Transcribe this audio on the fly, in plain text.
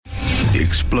the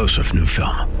explosive new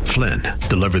film, Flynn,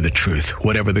 Deliver the Truth,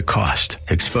 Whatever the Cost,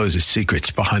 exposes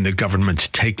secrets behind the government's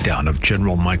takedown of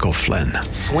General Michael Flynn.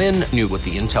 Flynn knew what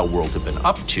the intel world had been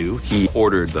up to. He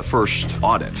ordered the first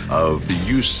audit of the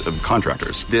use of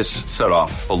contractors. This set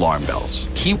off alarm bells.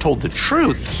 He told the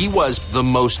truth. He was the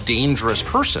most dangerous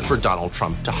person for Donald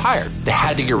Trump to hire. They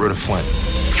had to get rid of Flynn.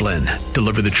 Flynn,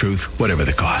 Deliver the Truth, Whatever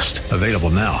the Cost. Available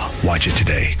now. Watch it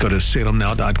today. Go to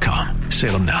salemnow.com.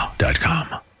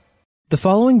 salemnow.com. The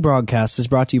following broadcast is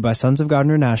brought to you by Sons of God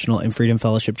International and Freedom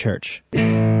Fellowship Church. Hello,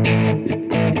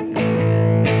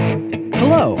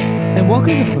 and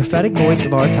welcome to the prophetic voice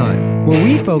of our time, where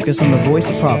we focus on the voice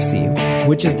of prophecy,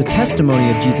 which is the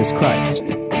testimony of Jesus Christ.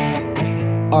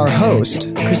 Our host,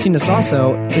 Christina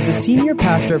Sasso, is a senior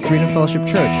pastor at Freedom Fellowship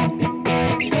Church.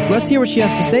 Let's hear what she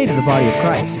has to say to the body of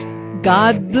Christ.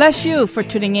 God bless you for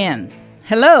tuning in.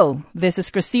 Hello, this is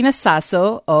Christina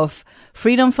Sasso of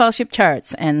Freedom Fellowship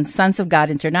Church and Sons of God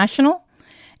International,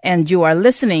 and you are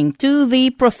listening to the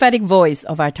prophetic voice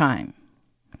of our time.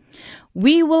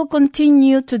 We will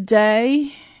continue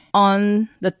today on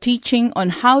the teaching on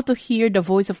how to hear the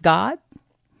voice of God.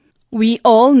 We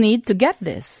all need to get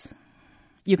this.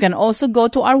 You can also go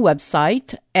to our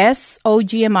website,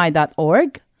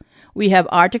 sogmi.org. We have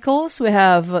articles. We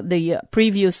have the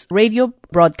previous radio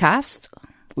broadcast.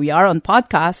 We are on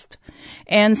podcast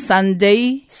and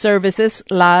Sunday services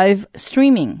live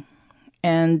streaming.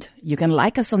 And you can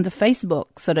like us on the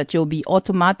Facebook so that you'll be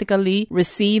automatically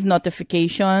receive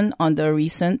notification on the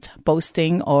recent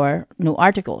posting or new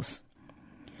articles.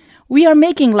 We are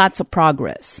making lots of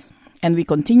progress, and we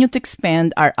continue to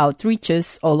expand our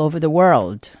outreaches all over the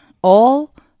world,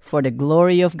 all for the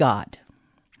glory of God.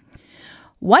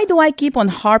 Why do I keep on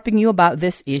harping you about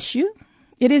this issue?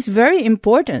 It is very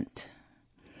important.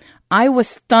 I was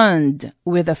stunned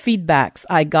with the feedbacks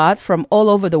I got from all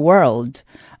over the world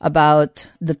about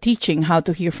the teaching how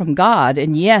to hear from God.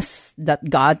 And yes, that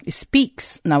God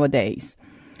speaks nowadays,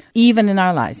 even in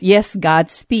our lives. Yes,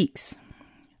 God speaks.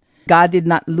 God did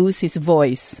not lose his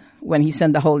voice when he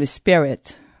sent the Holy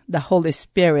Spirit. The Holy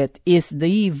Spirit is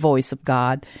the voice of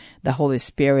God. The Holy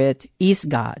Spirit is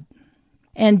God.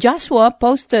 And Joshua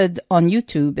posted on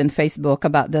YouTube and Facebook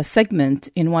about the segment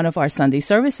in one of our Sunday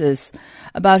services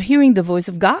about hearing the voice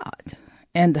of God.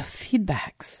 And the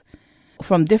feedbacks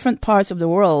from different parts of the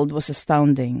world was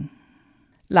astounding.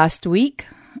 Last week,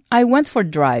 I went for a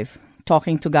drive,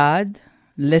 talking to God,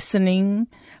 listening,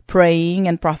 praying,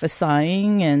 and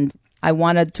prophesying. And I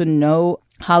wanted to know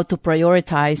how to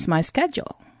prioritize my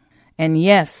schedule. And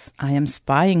yes, I am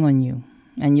spying on you,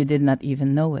 and you did not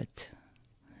even know it.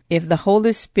 If the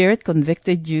Holy Spirit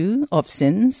convicted you of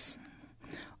sins,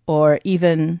 or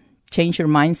even change your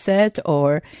mindset,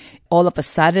 or all of a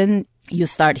sudden you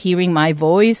start hearing my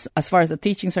voice, as far as the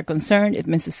teachings are concerned, it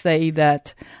means to say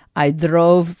that I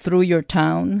drove through your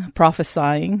town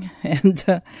prophesying,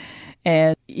 and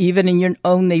even in your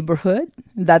own neighborhood,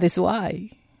 that is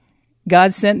why.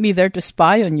 God sent me there to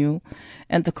spy on you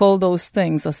and to call those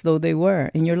things as though they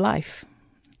were in your life.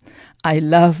 I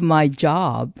love my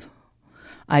job.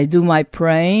 I do my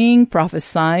praying,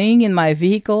 prophesying in my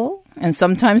vehicle, and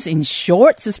sometimes in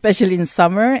shorts, especially in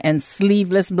summer, and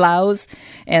sleeveless blouse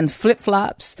and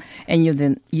flip-flops, and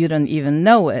you don't even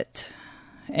know it.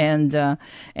 And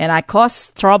I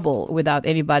cause trouble without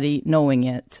anybody knowing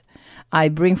it. I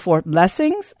bring forth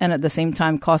blessings and at the same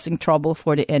time causing trouble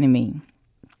for the enemy.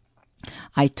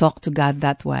 I talk to God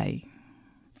that way.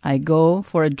 I go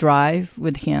for a drive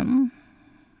with him.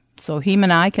 So him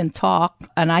and I can talk,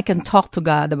 and I can talk to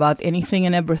God about anything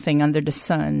and everything under the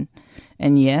sun.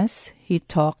 And yes, he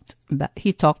talked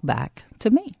back to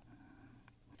me.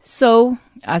 So,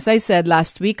 as I said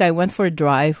last week, I went for a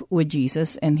drive with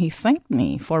Jesus, and he thanked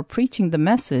me for preaching the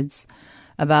message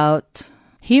about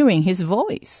hearing his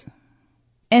voice.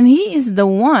 And he is the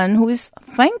one who is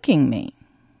thanking me.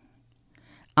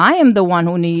 I am the one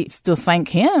who needs to thank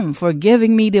him for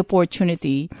giving me the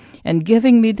opportunity and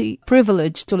giving me the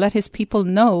privilege to let his people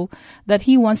know that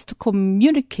he wants to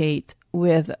communicate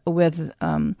with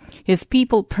his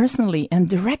people personally and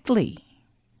directly.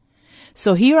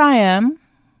 So here I am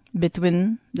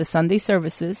between the Sunday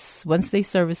services, Wednesday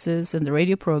services, and the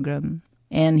radio program.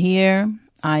 And here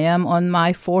I am on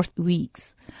my 4th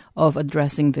weeks of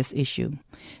addressing this issue.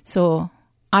 So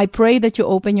I pray that you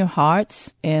open your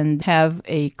hearts and have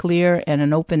a clear and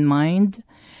an open mind.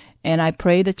 And I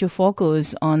pray that you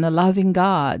focus on a loving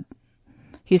God,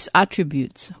 his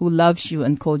attributes, who loves you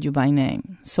and called you by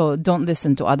name. So don't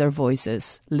listen to other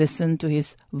voices. Listen to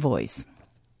his voice.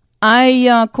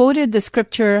 I quoted the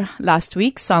scripture last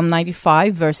week, Psalm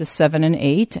 95, verses 7 and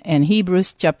 8, and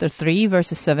Hebrews chapter 3,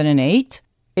 verses 7 and 8.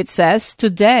 It says,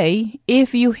 "Today,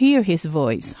 if you hear his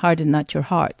voice, harden not your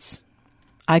hearts."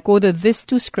 I quoted these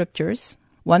two scriptures,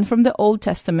 one from the Old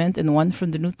Testament and one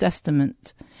from the New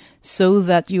Testament, so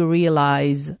that you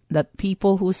realize that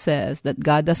people who says that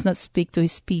God does not speak to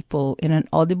his people in an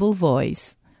audible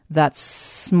voice, that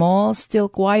small, still,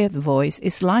 quiet voice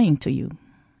is lying to you.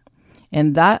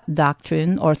 And that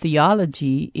doctrine or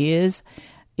theology is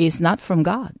not from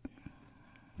God.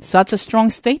 Such a strong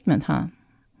statement, huh?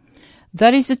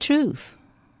 That is the truth.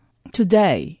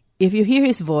 Today, if you hear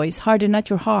his voice, harden not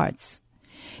your hearts.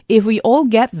 If we all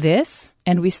get this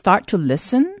and we start to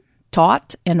listen,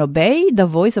 taught, and obey the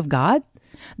voice of God,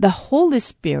 the Holy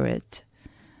Spirit,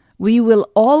 we will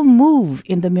all move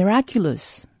in the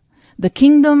miraculous. The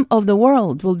kingdom of the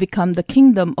world will become the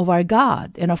kingdom of our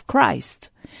God and of Christ,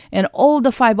 and all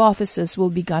the 5 offices will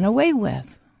be gone away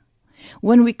with.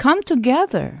 When we come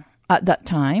together at that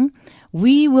time,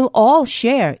 we will all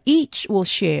share, each will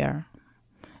share,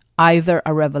 either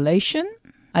a revelation,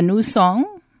 a new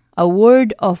song, a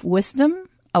word of wisdom,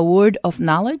 a word of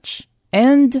knowledge,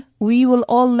 and we will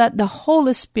all let the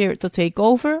Holy Spirit to take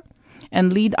over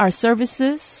and lead our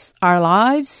services, our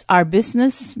lives, our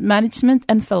business, management,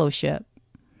 and fellowship.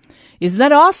 Is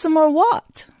that awesome or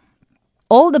what?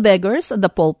 All the beggars at the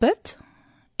pulpit,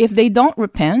 if they don't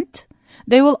repent,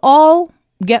 they will all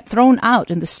get thrown out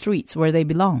in the streets where they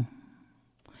belong.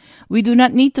 We do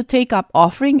not need to take up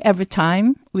offering every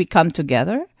time we come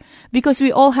together because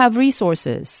we all have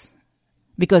resources,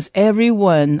 because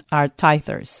everyone are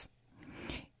tithers.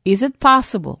 Is it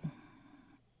possible?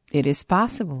 It is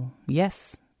possible,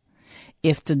 yes.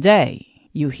 If today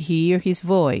you hear his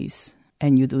voice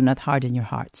and you do not harden your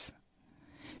hearts.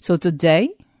 So today,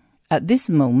 at this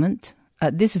moment,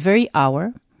 at this very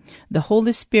hour, the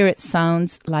Holy Spirit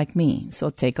sounds like me. So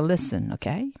take a listen,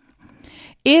 okay?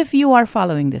 If you are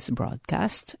following this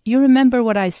broadcast, you remember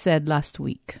what I said last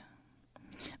week.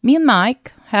 Me and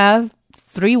Mike have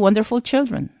 3 wonderful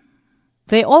children.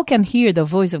 They all can hear the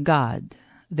voice of God.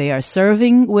 They are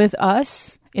serving with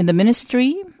us in the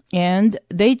ministry, and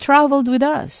they traveled with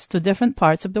us to different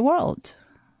parts of the world.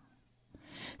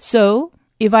 So,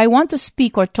 if I want to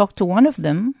speak or talk to one of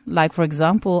them, like for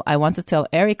example, I want to tell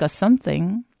Erica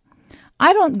something,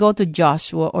 I don't go to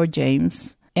Joshua or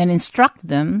James and instruct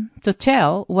them to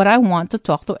tell what I want to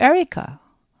talk to Erica.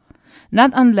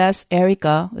 Not unless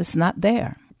Erica is not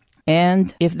there.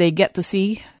 And if they get to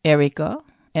see Erica,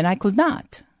 and I could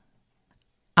not.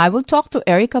 I will talk to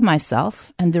Erica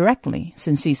myself and directly,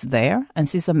 since she's there and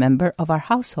she's a member of our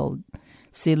household.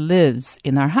 She lives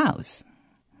in our house.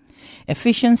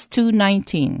 Ephesians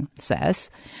 2:19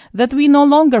 says that we no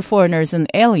longer foreigners and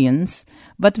aliens,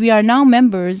 but we are now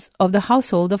members of the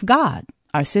household of God.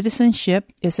 Our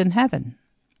citizenship is in heaven.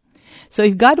 So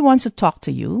if God wants to talk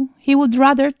to you, he would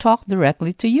rather talk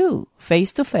directly to you,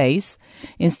 face to face,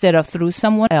 instead of through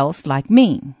someone else like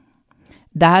me.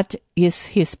 That is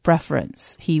his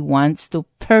preference. He wants to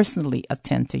personally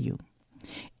attend to you,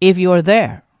 if you're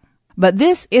there. But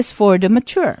this is for the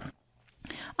mature.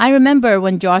 I remember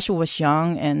when Joshua was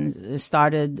young and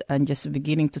started and just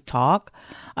beginning to talk,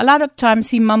 a lot of times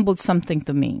he mumbled something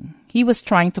to me. He was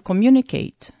trying to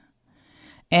communicate.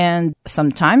 And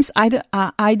sometimes I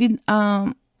did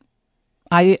not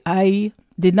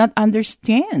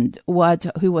understand what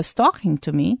he was talking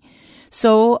to me.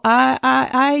 So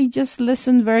I just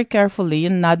listened very carefully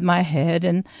and nod my head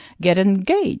and get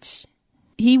engaged.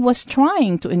 He was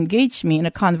trying to engage me in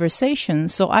a conversation,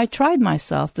 so I tried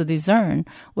myself to discern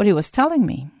what he was telling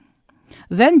me.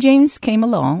 Then James came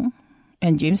along,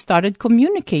 and James started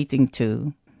communicating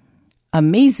too.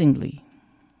 Amazingly,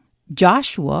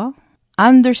 Joshua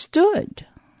understood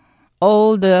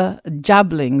all the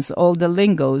jabblings, all the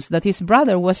lingos that his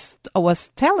brother was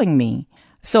telling me.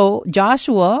 So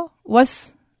Joshua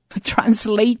was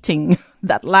translating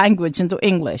that language into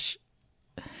English.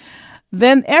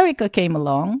 Then Erica came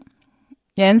along,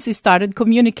 and she started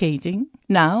communicating.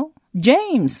 Now,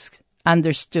 James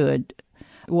understood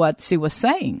what she was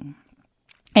saying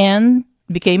and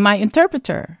became my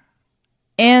interpreter.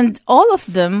 And all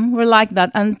of them were like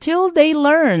that until they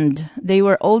learned they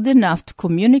were old enough to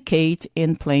communicate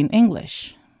in plain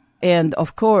English. And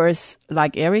of course,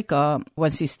 like Erica,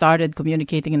 when she started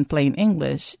communicating in plain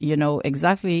English, you know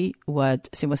exactly what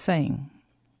she was saying.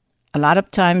 A lot of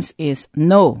times is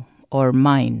no or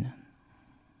mine.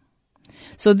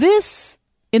 So this,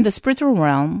 in the spiritual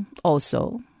realm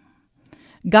also,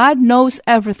 God knows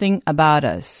everything about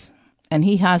us. And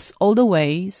he has all the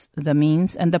ways, the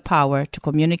means, and the power to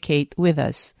communicate with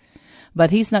us. But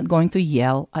he's not going to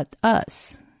yell at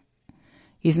us.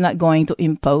 He's not going to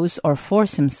impose or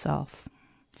force himself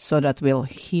so that we'll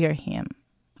hear him.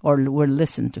 or will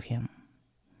listen to him.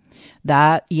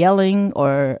 That yelling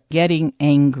or getting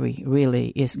angry really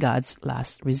is God's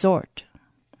last resort.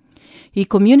 He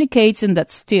communicates in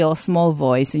that still small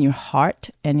voice in your heart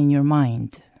and in your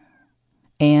mind.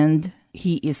 And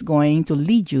he is going to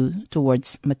lead you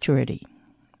towards maturity.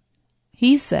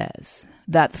 He says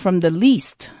that from the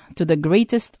least to the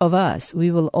greatest of us,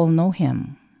 we will all know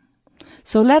him.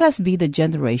 So let us be the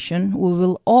generation who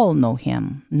will all know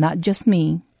him, not just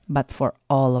me, but for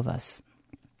all of us.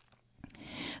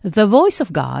 The voice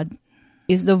of God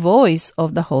is the voice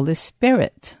of the Holy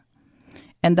Spirit,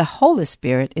 and the Holy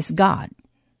Spirit is God.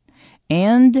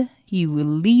 And he will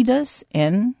lead us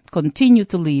and continue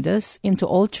to lead us into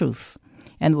all truth,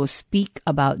 and will speak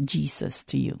about Jesus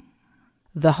to you.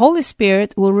 The Holy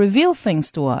Spirit will reveal things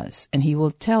to us, and he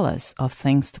will tell us of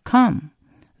things to come.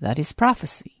 That is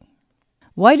prophecy.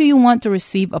 Why do you want to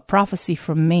receive a prophecy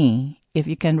from me if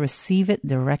you can receive it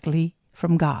directly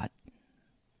from God?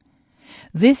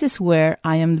 This is where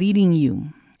I am leading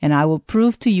you, and I will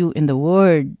prove to you in the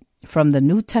Word from the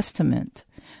New Testament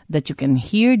that you can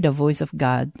hear the voice of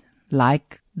God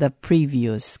like the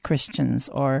previous Christians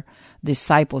or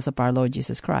disciples of our Lord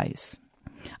Jesus Christ.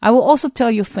 I will also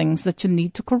tell you things that you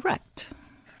need to correct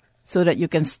so that you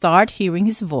can start hearing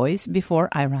his voice before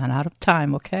I run out of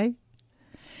time, okay?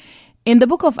 In the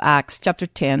book of Acts, chapter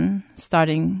 10,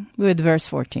 starting with verse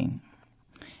 14.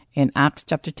 In Acts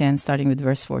chapter 10, starting with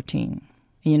verse 14.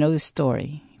 You know the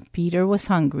story. Peter was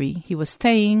hungry. He was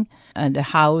staying at the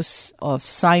house of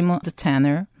Simon the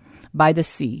tanner by the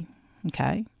sea,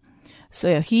 okay?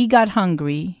 So he got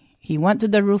hungry. He went to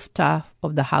the rooftop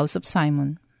of the house of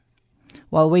Simon.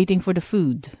 While waiting for the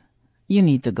food, you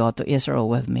need to go to Israel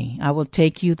with me. I will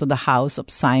take you to the house of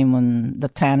Simon the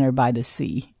tanner by the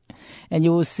sea. And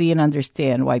you will see and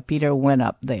understand why Peter went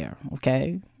up there,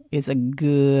 okay? It's a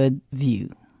good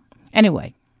view.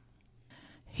 Anyway,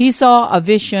 he saw a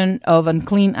vision of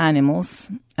unclean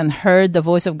animals and heard the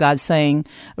voice of God saying,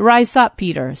 "Rise up,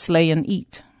 Peter, slay and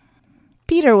eat."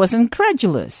 Peter was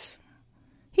incredulous.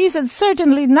 He said,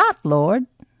 "Certainly not, Lord.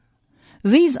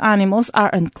 These animals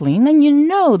are unclean, and you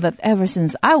know that ever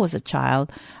since I was a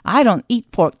child, I don't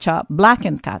eat pork chop,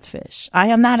 blackened catfish. I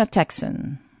am not a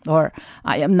Texan, or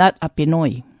I am not a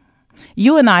Pinoy.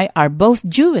 You and I are both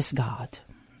Jewish, God."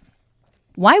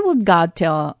 Why would God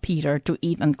tell Peter to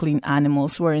eat unclean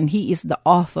animals wherein he is the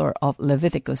author of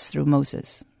Leviticus through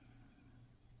Moses?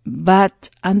 But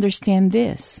understand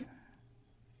this.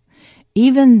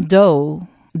 Even though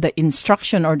the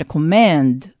instruction or the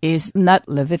command is not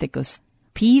Leviticus,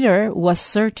 Peter was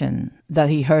certain that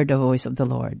he heard the voice of the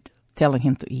Lord telling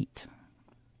him to eat.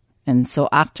 And so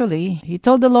actually, he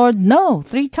told the Lord no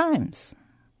 3 times.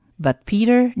 But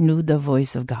Peter knew the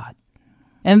voice of God.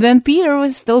 And then Peter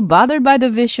was still bothered by the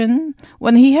vision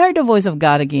when he heard the voice of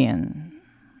God again.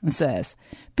 It says,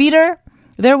 "Peter,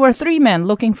 there were 3 men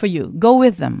looking for you. Go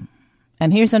with them."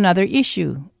 And here's another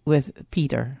issue with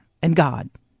Peter and God.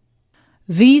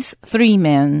 These 3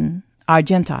 men are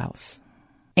Gentiles.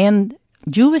 And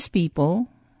Jewish people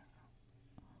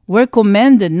were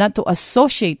commanded not to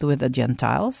associate with the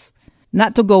Gentiles,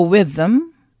 not to go with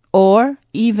them, or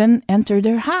even enter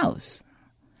their house.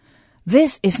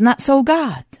 This is not so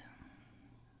God.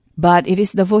 But it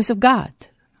is the voice of God.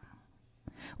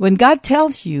 When God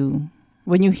tells you,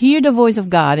 when you hear the voice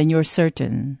of God and you're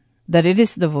certain that it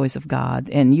is the voice of God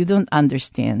and you don't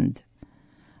understand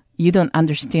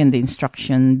the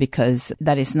instruction because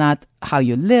that is not how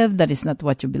you live, that is not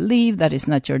what you believe, that is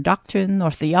not your doctrine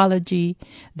or theology,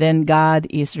 then God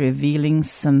is revealing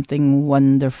something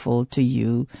wonderful to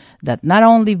you that not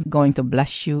only going to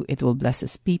bless you, it will bless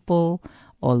his people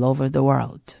all over the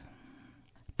world.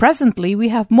 Presently, we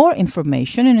have more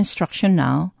information and instruction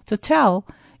now to tell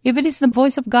if it is the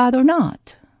voice of God or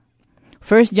not.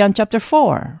 1 John chapter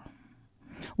 4.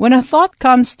 When a thought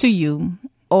comes to you,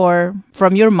 or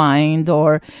from your mind,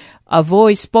 or a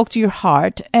voice spoke to your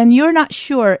heart, and you're not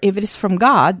sure if it is from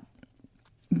God,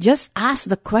 just ask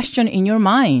the question in your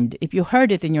mind, if you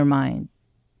heard it in your mind.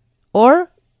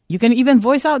 Or you can even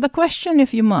voice out the question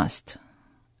if you must.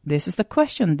 This is the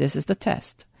question, this is the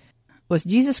test. Was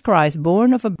Jesus Christ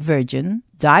born of a virgin,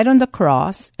 died on the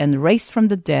cross, and raised from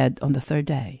the dead on the 3rd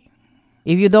day?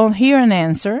 If you don't hear an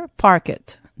answer, park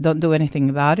it. Don't do anything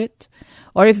about it.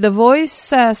 Or if the voice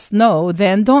says no,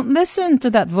 then don't listen to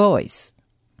that voice.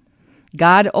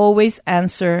 God always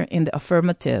answer in the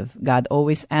affirmative. God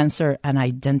always answer and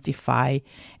identify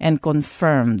and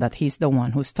confirm that he's the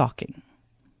one who's talking.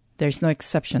 There's no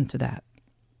exception to that.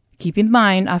 Keep in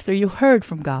mind, after you heard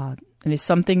from God, and it's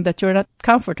something that you're not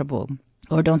comfortable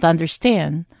or don't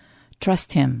understand,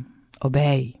 trust him.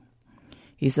 Obey.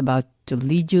 He's about to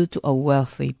lead you to a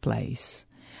wealthy place,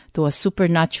 to a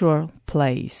supernatural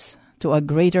place, to a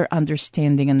greater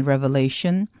understanding and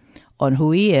revelation on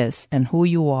who He is and who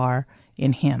you are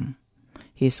in Him.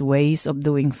 His ways of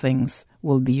doing things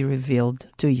will be revealed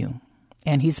to you.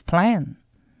 And His plan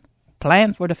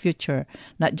for the future,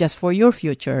 not just for your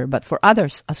future, but for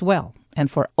others as well,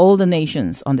 and for all the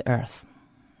nations on the earth.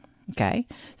 Okay?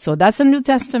 So that's a New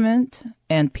Testament,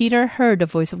 and Peter heard the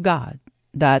voice of God,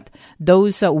 that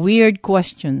those weird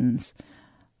questions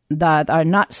that are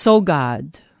not so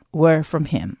God were from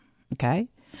Him. Okay?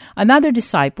 Another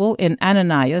disciple in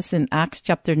Ananias in Acts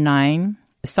chapter 9,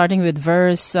 starting with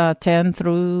verse 10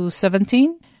 through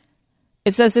 17,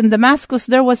 it says, "In Damascus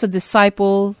there was a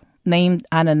disciple named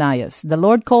Ananias. The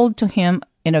Lord called to him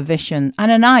in a vision,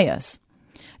 'Ananias.'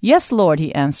 'Yes, Lord,'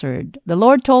 he answered. The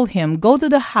Lord told him, 'Go to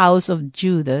the house of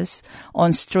Judas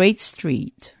on Straight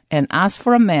Street and ask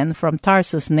for a man from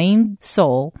Tarsus named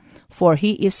Saul, for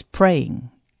he is praying.'"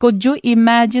 Could you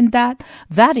imagine that?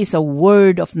 That is a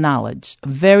word of knowledge,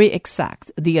 very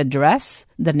exact. The address,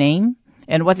 the name,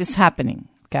 and what is happening.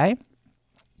 Okay?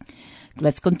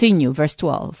 Let's continue. Verse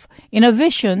 12. "In a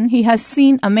vision, he has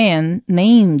seen a man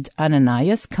named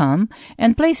Ananias come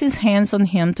and place his hands on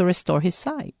him to restore his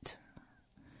sight."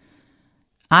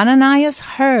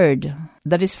 Ananias heard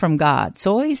that is from God.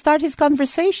 So he started his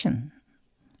conversation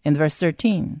in verse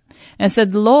 13 and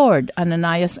said, "Lord,"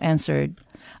 Ananias answered,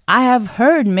 "I have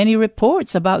heard many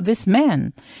reports about this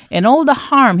man and all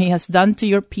the harm he has done to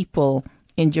your people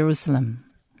in Jerusalem.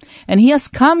 And he has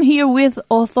come here with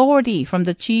authority from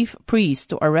the chief priest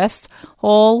to arrest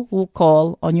all who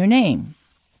call on your name."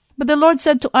 But the Lord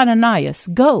said to Ananias,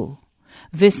 "Go.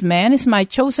 This man is my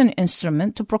chosen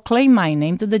instrument to proclaim my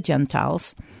name to the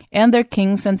Gentiles and their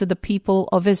kings and to the people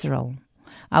of Israel.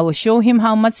 I will show him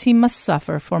how much he must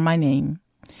suffer for my name."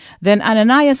 Then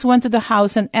Ananias went to the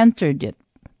house and entered it.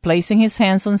 Placing his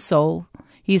hands on Saul,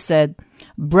 he said,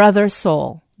 "Brother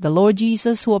Saul, the Lord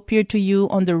Jesus, who appeared to you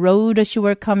on the road as you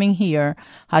were coming here,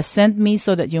 has sent me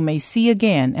so that you may see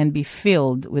again and be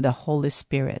filled with the Holy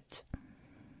Spirit."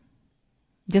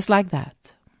 Just like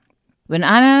that. When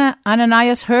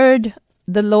Ananias heard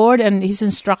the Lord and his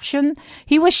instruction,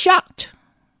 he was shocked.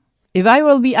 If I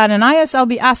will be Ananias, I'll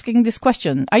be asking this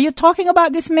question. Are you talking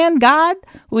about this man, God,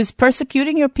 who is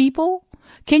persecuting your people?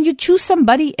 Can you choose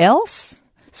somebody else?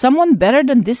 Someone better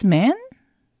than this man?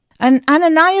 And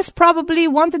Ananias probably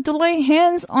wanted to lay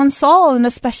hands on Saul in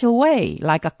a special way,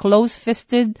 like a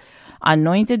close-fisted,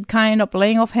 anointed kind of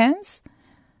laying of hands,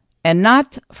 and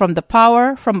not from the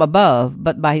power from above,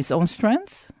 but by his own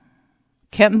strength.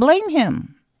 Can't blame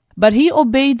him. But he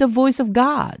obeyed the voice of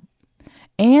God.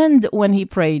 And when he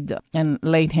prayed and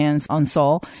laid hands on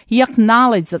Saul, he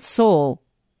acknowledged that Saul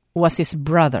was his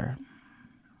brother.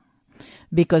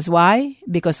 Because why?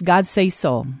 Because God says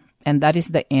so, and that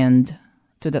is the end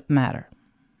to that matter.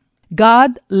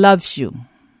 God loves you,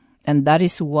 and that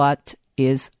is what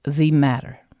is the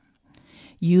matter.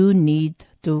 You need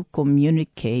to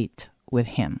communicate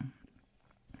with Him.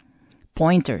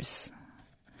 Pointers.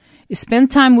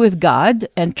 Spend time with God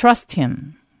and trust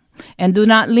Him. And do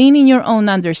not lean in your own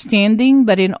understanding,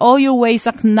 but in all your ways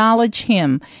acknowledge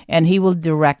Him, and He will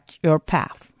direct your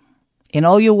path. In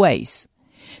all your ways.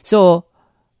 So,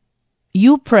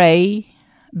 you pray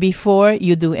before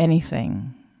you do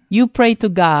anything. You pray to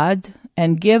God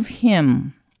and give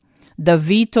Him the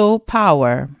veto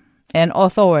power and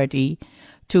authority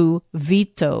to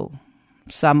veto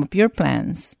some of your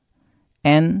plans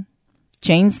and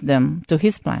change them to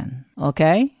His plan.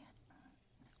 Okay?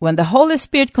 When the Holy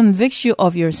Spirit convicts you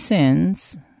of your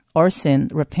sins or sin,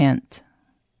 repent.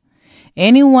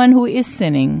 Anyone who is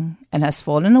sinning and has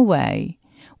fallen away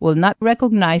will not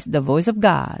recognize the voice of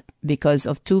God because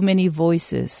of too many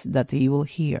voices that he will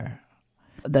hear.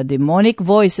 The demonic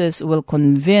voices will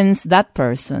convince that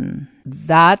person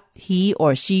that he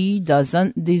or she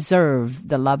doesn't deserve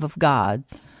the love of God,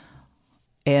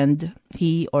 and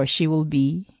he or she will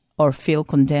be or feel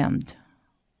condemned.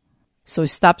 So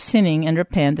stop sinning and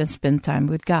repent and spend time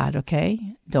with God,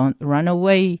 okay? Don't run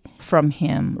away from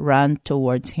Him. Run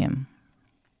towards Him.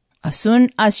 As soon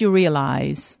as you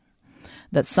realize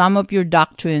that some of your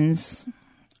doctrines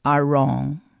are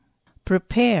wrong,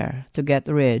 prepare to get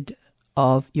rid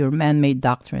of your man-made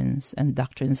doctrines and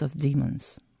doctrines of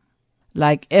demons.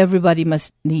 Like everybody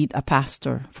must need a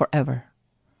pastor forever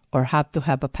or have to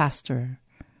have a pastor.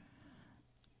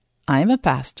 I'm a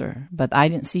pastor, but I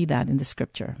didn't see that in the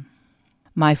scripture.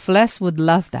 My flesh would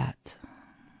love that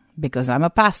because I'm a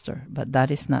pastor, but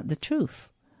that is not the truth.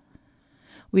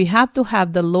 We have to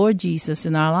have the Lord Jesus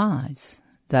in our lives.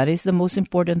 That is the most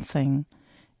important thing.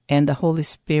 and the Holy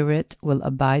Spirit will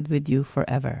abide with you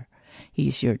forever. He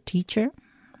is your teacher.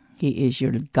 He is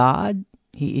your God.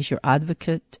 He is your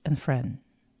advocate and friend.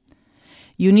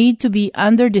 You need to be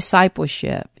under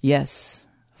discipleship, yes,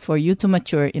 for you to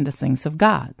mature in the things of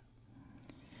God.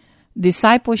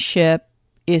 Discipleship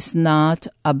is not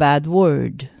a bad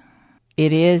word.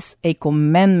 It is a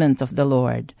commandment of the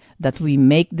Lord that we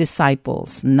make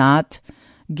disciples, not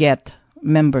get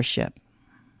membership.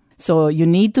 So you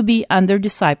need to be under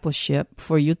discipleship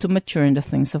for you to mature in the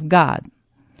things of God,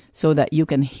 so that you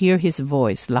can hear His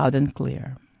voice loud and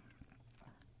clear.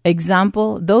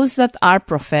 Example, those that are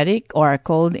prophetic or are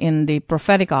called in the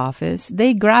prophetic office,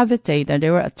 they gravitate and they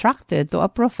were attracted to a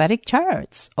prophetic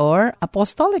church or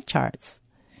apostolic church.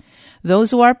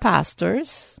 Those who are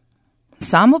pastors,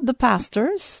 some of the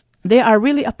pastors, they are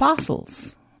really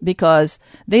apostles because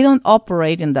they don't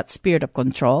operate in that spirit of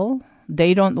control.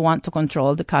 They don't want to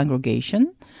control the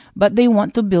congregation, but they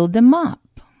want to build them up.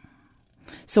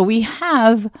 So we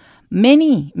have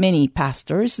many, many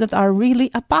pastors that are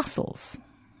really apostles.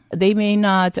 They may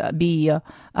not be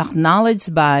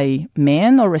acknowledged by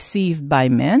men or received by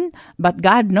men, but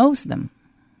God knows them.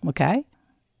 Okay?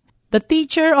 The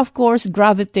teacher, of course,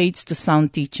 gravitates to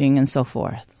sound teaching and so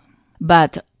forth.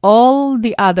 But all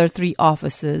the other three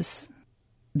offices,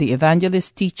 the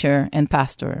evangelist, teacher, and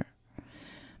pastor,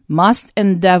 must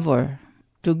endeavor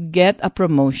to get a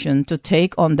promotion to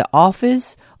take on the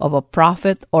office of a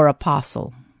prophet or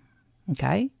apostle.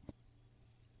 Okay?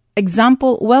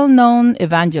 Example, well-known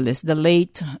evangelist, the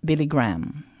late Billy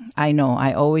Graham. I know,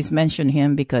 I always mention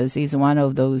him because he's one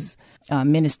of those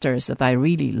ministers that I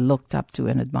really looked up to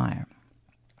and admire.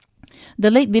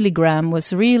 The late Billy Graham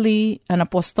was really an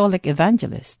apostolic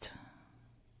evangelist.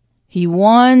 He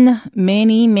won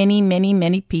many, many, many,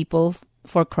 many people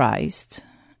for Christ.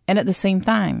 And at the same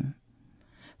time,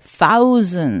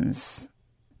 thousands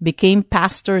became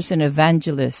pastors and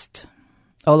evangelists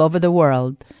all over the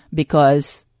world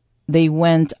because they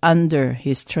went under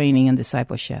his training and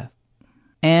discipleship.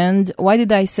 And why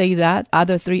did I say that?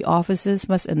 Other three offices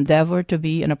must endeavor to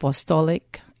be an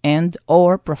apostolic and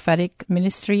or prophetic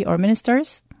ministry or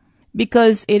ministers,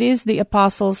 because it is the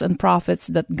apostles and prophets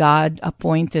that God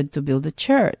appointed to build the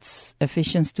church.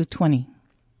 Ephesians 2:20.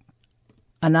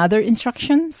 Another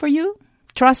instruction for you,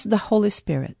 trust the Holy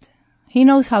Spirit. He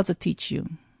knows how to teach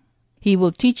you. He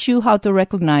will teach you how to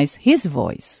recognize His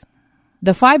voice.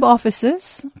 The 5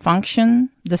 offices function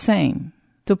the same,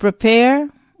 to prepare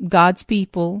God's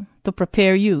people, to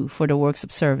prepare you for the works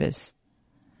of service.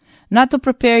 Not to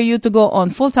prepare you to go on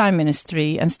full-time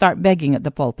ministry and start begging at the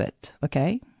pulpit,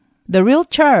 okay? The real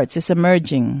church is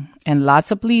emerging, and lots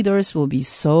of leaders will be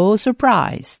so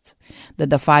surprised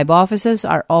that the 5 offices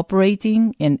are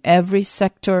operating in every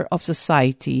sector of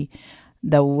society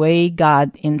the way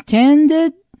God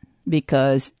intended,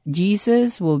 because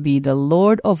Jesus will be the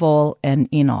Lord of all and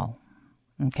in all.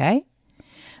 Okay?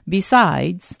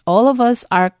 Besides, all of us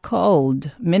are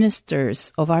called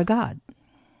ministers of our God.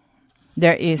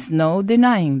 There is no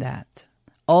denying that.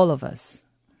 All of us.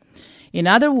 In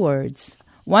other words,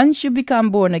 once you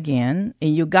become born again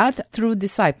and you got through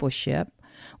discipleship,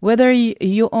 whether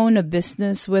you own a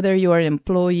business, whether you're an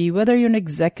employee, whether you're an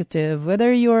executive,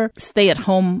 whether you're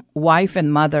stay-at-home wife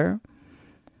and mother,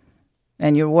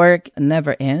 and your work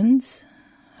never ends.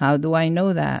 How do I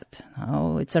know that?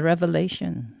 Oh, it's a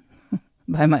revelation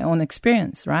by my own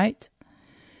experience, right?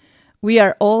 We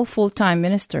are all full-time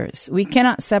ministers. We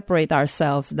cannot separate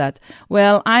ourselves that,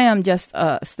 well, I am just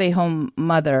a stay-home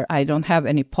mother. I don't have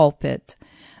any pulpit.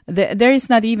 There is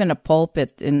not even a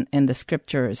pulpit in the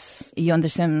scriptures. You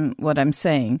understand what I'm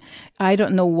saying? I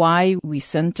don't know why we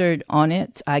centered on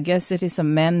it. I guess it is a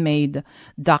man-made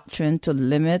doctrine to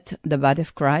limit the body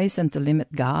of Christ and to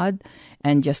limit God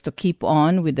and just to keep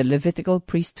on with the Levitical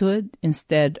priesthood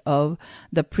instead of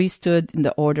the priesthood in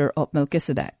the order of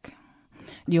Melchizedek.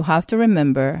 You have to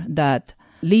remember that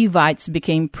Levites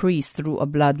became priests through a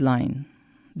bloodline.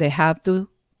 They have to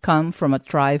come from a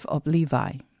tribe of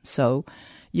Levi. So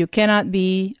you cannot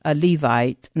be a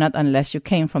Levite, not unless you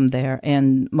came from there.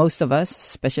 And most of us,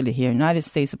 especially here in the United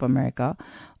States of America,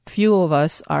 few of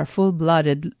us are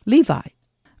full-blooded Levite.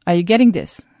 Are you getting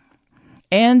this?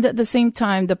 And at the same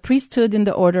time, the priesthood in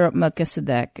the order of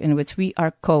Melchizedek, in which we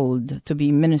are called to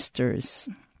be ministers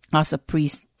as a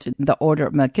priest in the order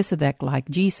of Melchizedek like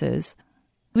Jesus,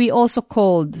 we also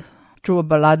called through a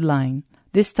bloodline.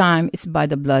 This time, it's by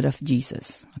the blood of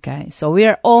Jesus. Okay? So we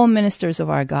are all ministers of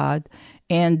our God.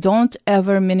 And don't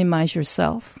ever minimize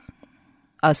yourself.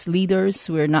 As leaders,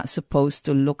 we're not supposed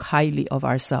to look highly of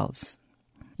ourselves.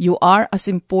 You are as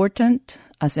important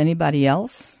as anybody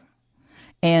else.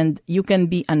 And you can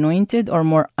be anointed or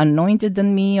more anointed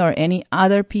than me or any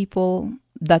other people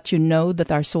that you know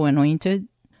that are so anointed.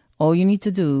 All you need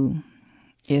to do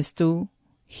is to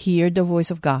hear the voice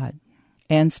of God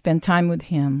and spend time with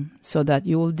Him so that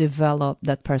you will develop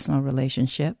that personal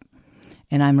relationship.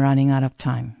 And I'm running out of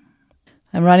time.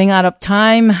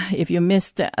 If you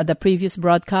missed the previous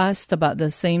broadcast about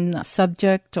the same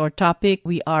subject or topic,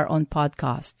 we are on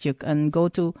podcast. You can go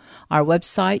to our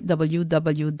website,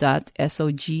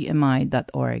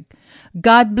 www.sogmi.org.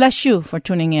 God bless you for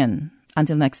tuning in.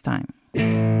 Until next time.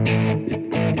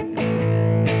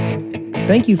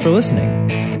 Thank you for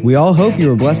listening. We all hope you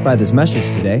were blessed by this message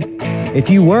today. If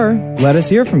you were, let us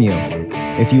hear from you.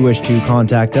 If you wish to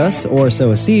contact us or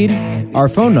sow a seed, our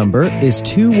phone number is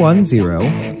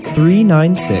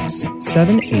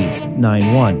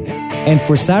 210-396-7891. And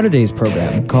for Saturday's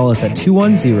program, call us at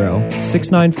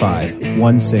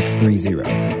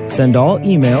 210-695-1630. Send all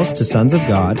emails to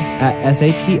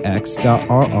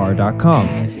sonsofgod@satx.rr.com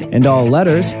and all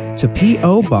letters to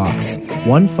P.O. Box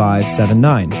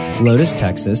 1579, Lotus,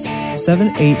 Texas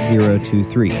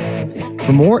 78023.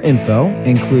 For more info,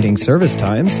 including service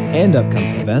times and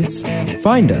upcoming events,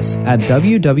 find us at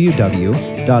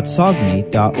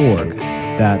www.sogmi.org.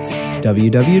 That's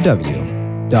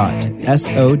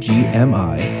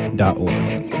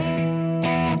www.sogmi.org.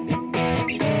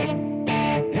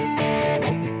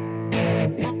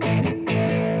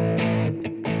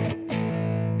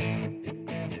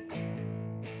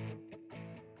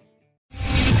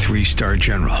 Three-star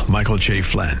General Michael J.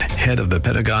 Flynn, head of the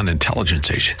Pentagon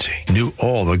Intelligence Agency, knew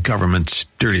all the government's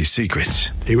dirty secrets.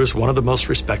 He was one of the most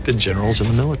respected generals in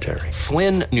the military.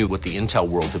 Flynn knew what the intel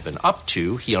world had been up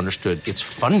to. He understood its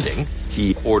funding.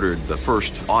 He ordered the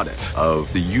first audit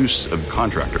of the use of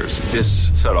contractors. This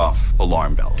set off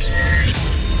alarm bells.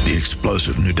 The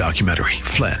explosive new documentary,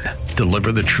 Flynn,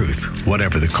 Deliver the Truth,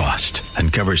 Whatever the Cost,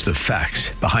 uncovers the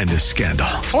facts behind this scandal.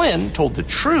 Flynn told the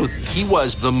truth. He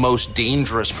was the most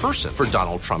dangerous person for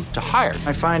Donald Trump to hire.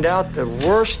 I find out the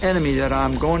worst enemy that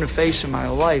I'm going to face in my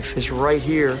life is right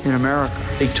here in America.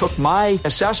 They took my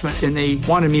assessment and they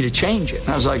wanted me to change it. And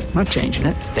I was like, I'm not changing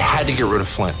it. They had to get rid of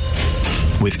Flynn.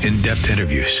 With in-depth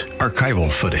interviews,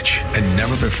 archival footage, and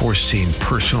never-before-seen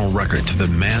personal records of the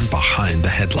man behind the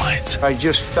headlines. I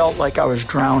just felt like I was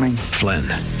drowning. Flynn,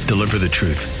 Deliver the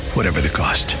Truth, Whatever the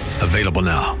Cost. Available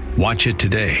now. Watch it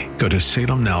today. Go to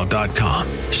salemnow.com.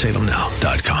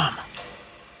 salemnow.com.